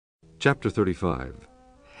Chapter 35.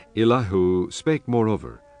 Elihu spake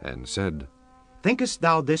moreover, and said, Thinkest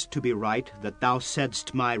thou this to be right, that thou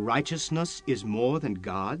saidst, My righteousness is more than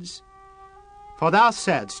God's? For thou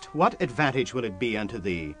saidst, What advantage will it be unto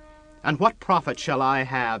thee? And what profit shall I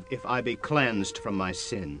have, if I be cleansed from my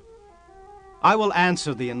sin? I will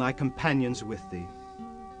answer thee, and thy companions with thee.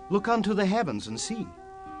 Look unto the heavens, and see,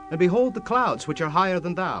 and behold the clouds which are higher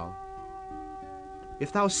than thou.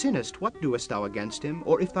 If thou sinnest, what doest thou against him?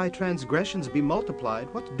 Or if thy transgressions be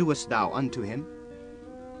multiplied, what doest thou unto him?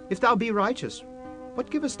 If thou be righteous, what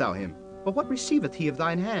givest thou him? Or what receiveth he of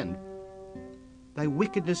thine hand? Thy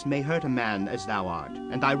wickedness may hurt a man as thou art,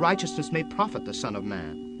 and thy righteousness may profit the Son of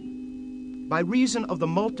Man. By reason of the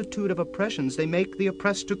multitude of oppressions they make the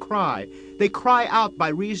oppressed to cry. They cry out by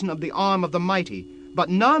reason of the arm of the mighty. But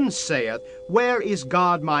none saith, Where is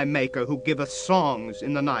God my Maker, who giveth songs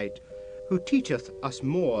in the night, who teacheth us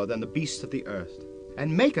more than the beasts of the earth,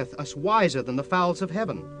 and maketh us wiser than the fowls of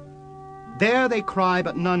heaven? There they cry,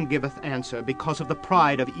 but none giveth answer, because of the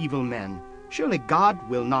pride of evil men. Surely God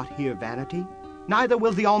will not hear vanity, neither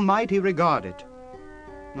will the Almighty regard it.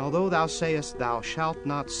 And although thou sayest thou shalt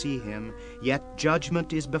not see him, yet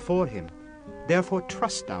judgment is before him. Therefore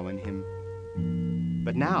trust thou in him.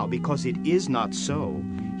 But now, because it is not so,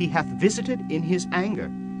 he hath visited in his anger.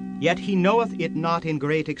 Yet he knoweth it not in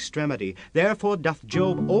great extremity. Therefore doth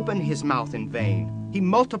Job open his mouth in vain. He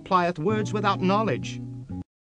multiplieth words without knowledge.